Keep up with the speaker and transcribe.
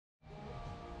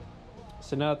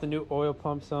So now that the new oil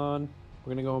pump's on,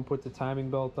 we're gonna go and put the timing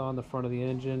belt on the front of the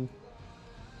engine.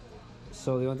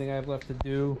 So the only thing I have left to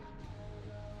do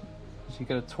is you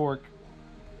gotta torque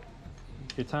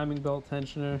your timing belt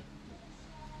tensioner.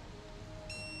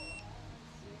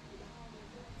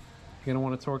 You're gonna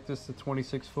want to torque this to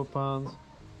 26 foot-pounds.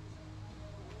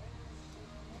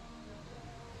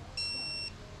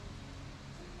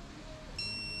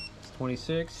 It's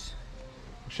 26.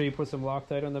 Make sure you put some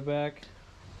Loctite on the back.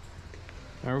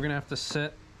 Now we're gonna have to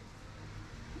set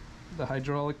the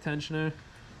hydraulic tensioner.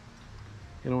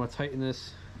 You're gonna want to tighten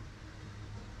this,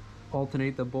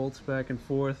 alternate the bolts back and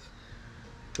forth.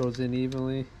 Goes in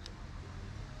evenly.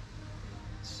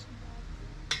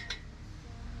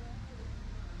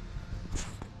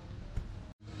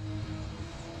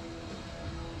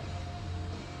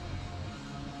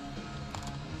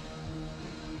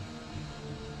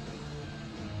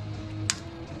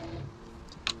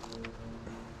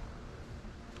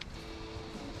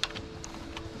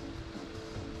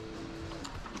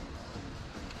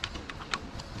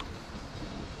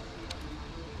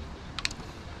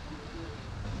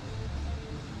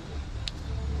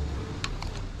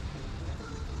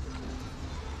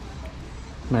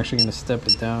 I'm actually going to step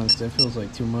it down because that feels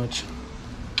like too much.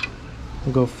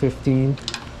 We'll go 15.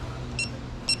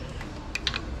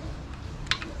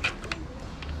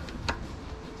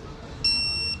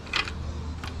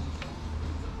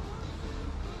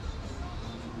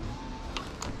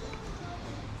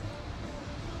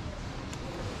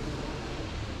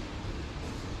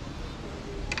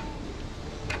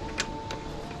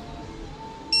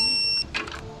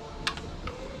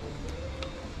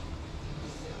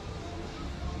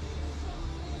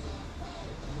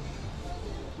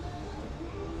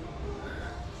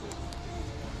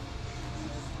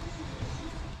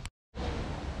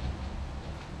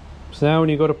 So now when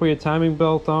you go to put your timing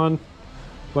belt on, you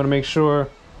want to make sure,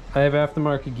 I have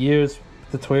aftermarket gears.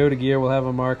 The Toyota gear will have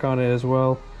a mark on it as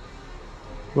well.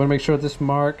 You want to make sure this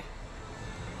mark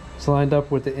is lined up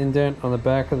with the indent on the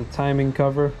back of the timing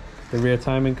cover, the rear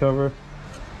timing cover.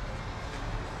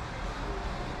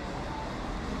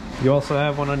 You also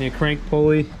have one on your crank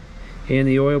pulley and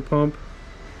the oil pump.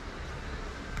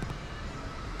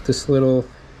 This little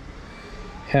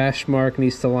hash mark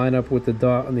needs to line up with the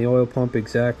dot on the oil pump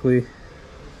exactly.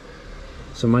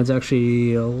 So mine's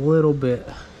actually a little bit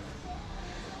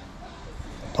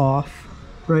off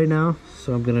right now,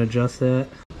 so I'm gonna adjust that.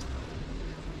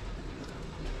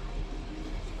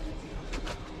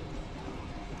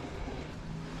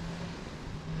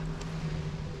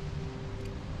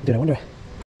 Dude, I wonder.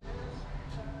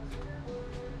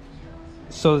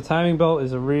 So the timing belt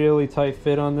is a really tight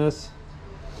fit on this.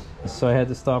 So I had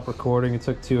to stop recording. It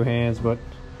took two hands, but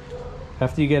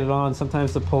after you get it on,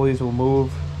 sometimes the pulleys will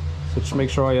move. So just make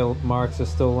sure all your marks are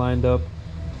still lined up.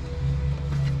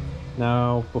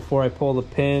 Now, before I pull the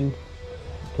pin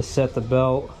to set the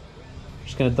belt, I'm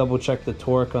just gonna double check the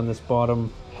torque on this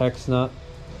bottom hex nut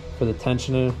for the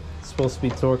tensioner. It's supposed to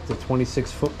be torqued to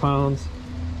 26 foot-pounds.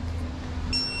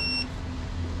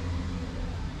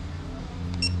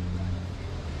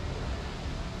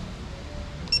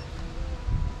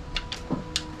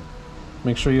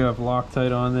 Make sure you have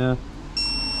Loctite on there.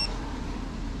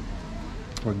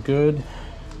 We're good.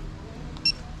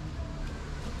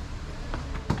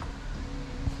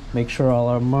 Make sure all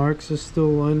our marks are still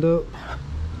lined up.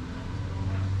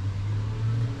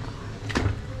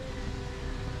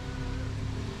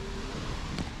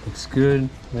 Looks good.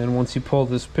 And once you pull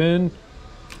this pin,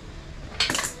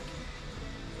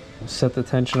 set the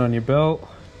tension on your belt.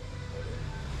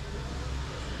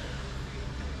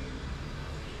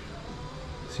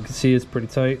 As you can see, it's pretty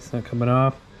tight. It's not coming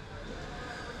off.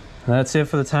 And that's it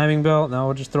for the timing belt. Now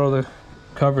we'll just throw the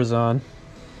covers on.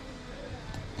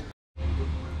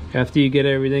 After you get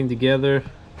everything together,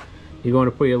 you're going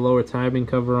to put your lower timing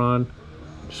cover on.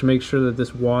 Just make sure that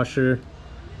this washer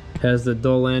has the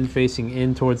dull end facing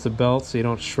in towards the belt so you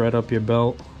don't shred up your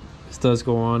belt. This does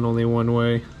go on only one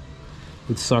way.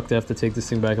 It'd suck to have to take this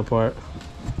thing back apart.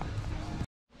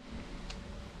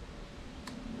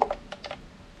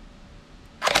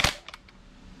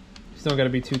 Still got to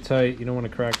be too tight. You don't want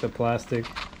to crack the plastic.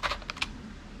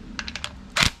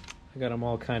 I got them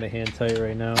all kind of hand tight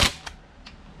right now.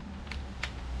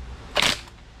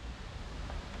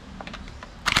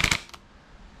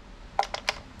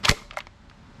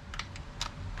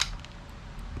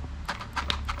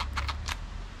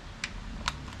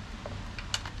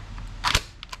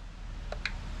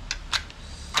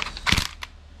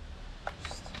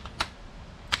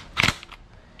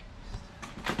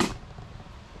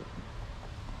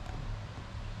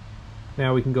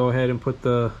 Now we can go ahead and put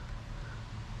the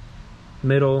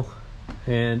middle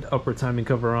and upper timing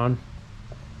cover on.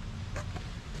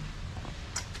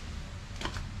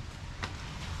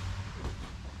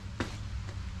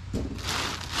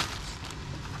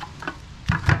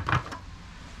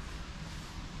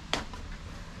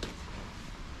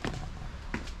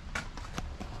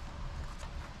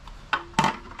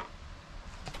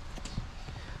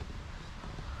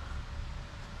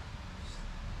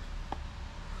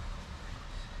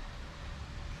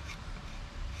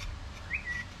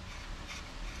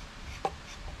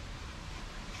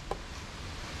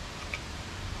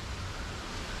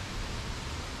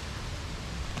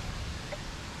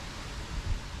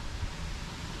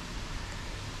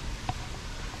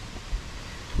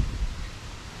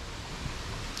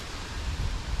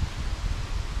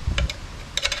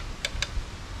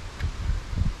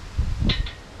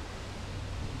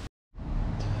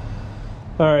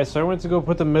 Alright, so I went to go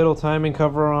put the middle timing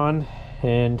cover on,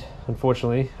 and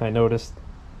unfortunately I noticed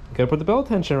you gotta put the belt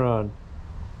tensioner on,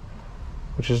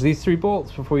 which is these 3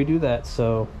 bolts before you do that.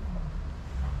 So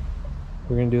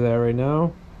we're gonna do that right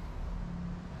now.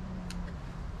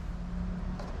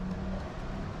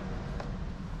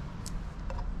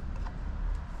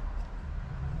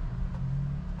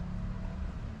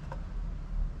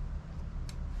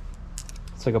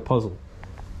 It's like a puzzle.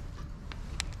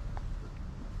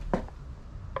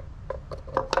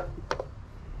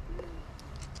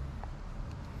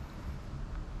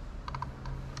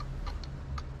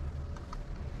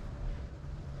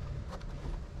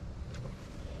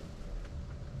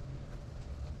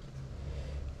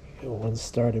 One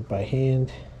started by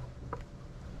hand.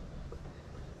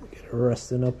 Get it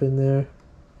resting up in there.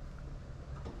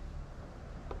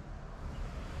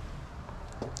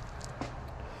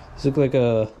 This looks like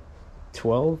a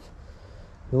 12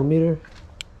 millimeter.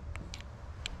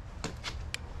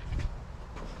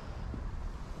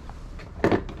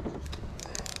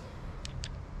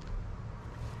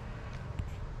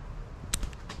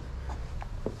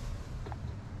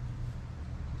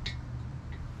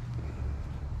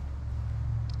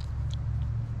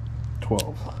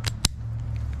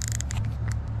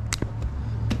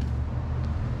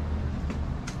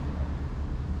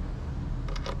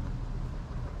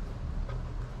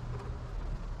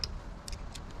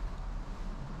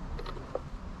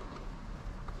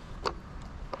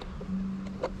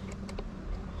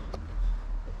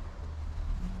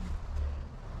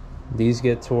 These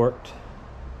get torqued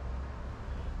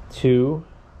to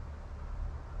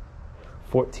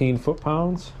 14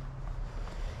 foot-pounds.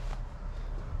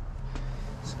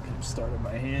 So get them started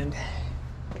by hand.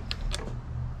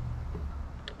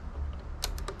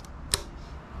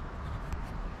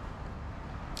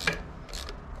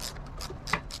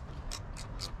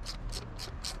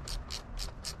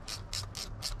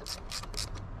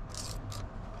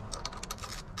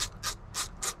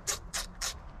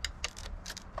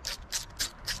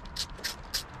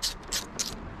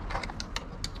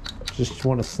 Just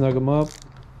want to snug them up.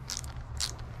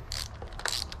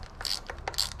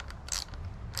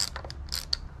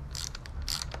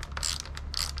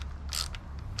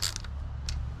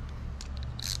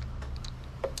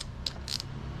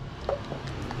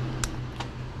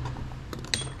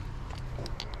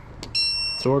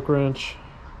 Torque wrench.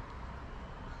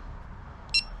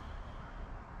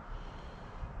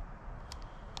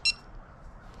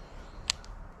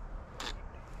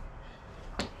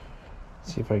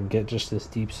 See if I can get just this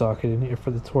deep socket in here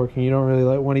for the torquing. You don't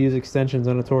really want to use extensions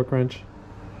on a torque wrench.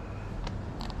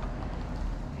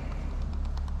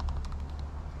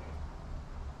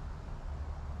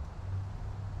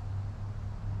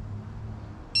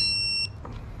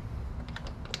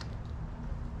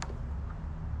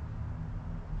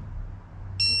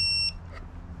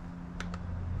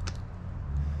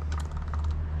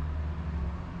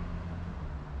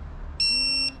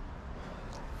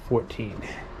 $14.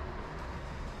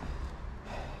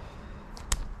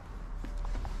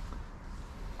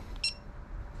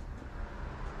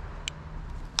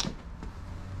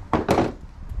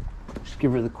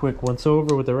 Give her the quick once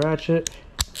over with the ratchet.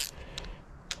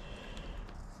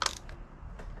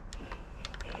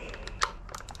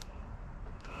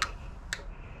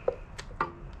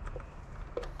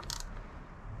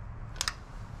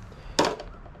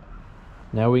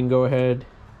 Now we can go ahead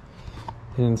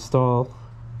and install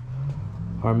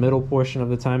our middle portion of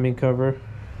the timing cover.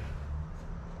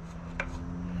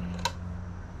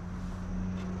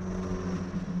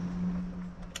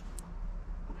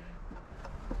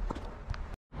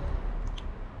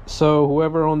 So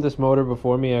whoever owned this motor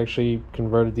before me actually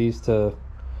converted these to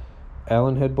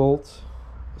Allen head bolts.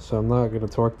 So I'm not going to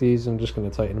torque these, I'm just going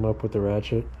to tighten them up with the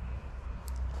ratchet.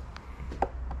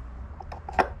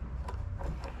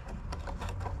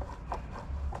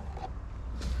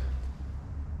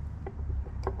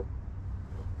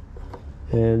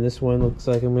 And this one looks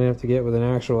like I'm gonna have to get with an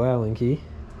actual Allen key.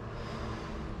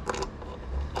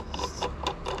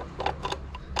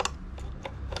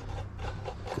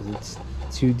 Because it's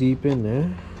too deep in there.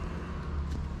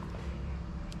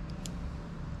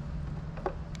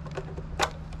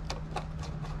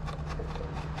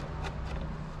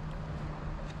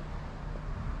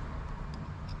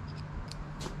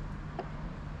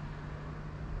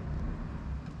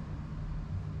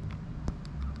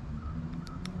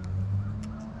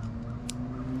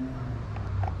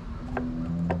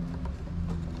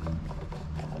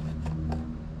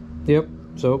 Yep,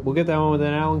 so we'll get that one with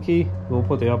an Allen key, and we'll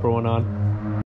put the upper one on.